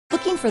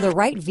Looking for the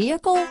right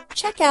vehicle?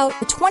 Check out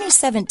the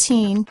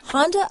 2017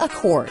 Honda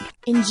Accord.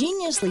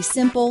 Ingeniously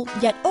simple,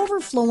 yet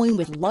overflowing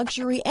with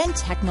luxury and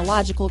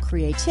technological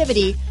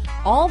creativity,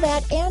 all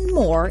that and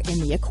more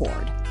in the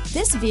Accord.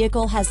 This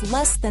vehicle has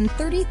less than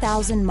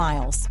 30,000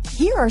 miles.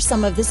 Here are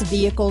some of this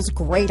vehicle's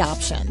great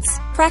options: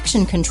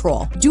 traction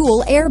control,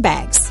 dual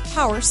airbags,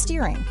 power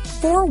steering,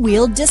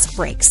 four-wheel disc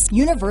brakes,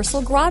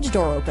 universal garage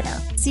door opener,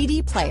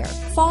 CD player,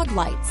 fog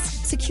lights,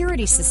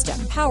 security system,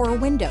 power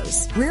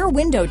windows, rear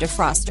window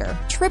defroster,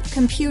 trip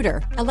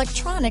computer,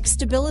 electronic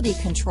stability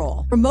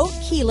control, remote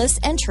keyless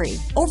entry,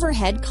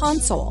 overhead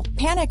console,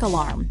 panic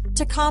alarm,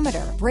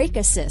 tachometer, brake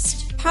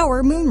assist,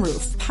 power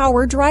moonroof,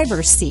 power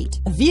driver's seat.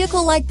 A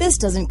vehicle like this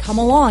doesn't come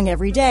along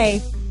every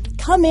day.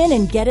 Come in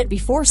and get it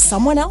before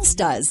someone else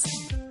does.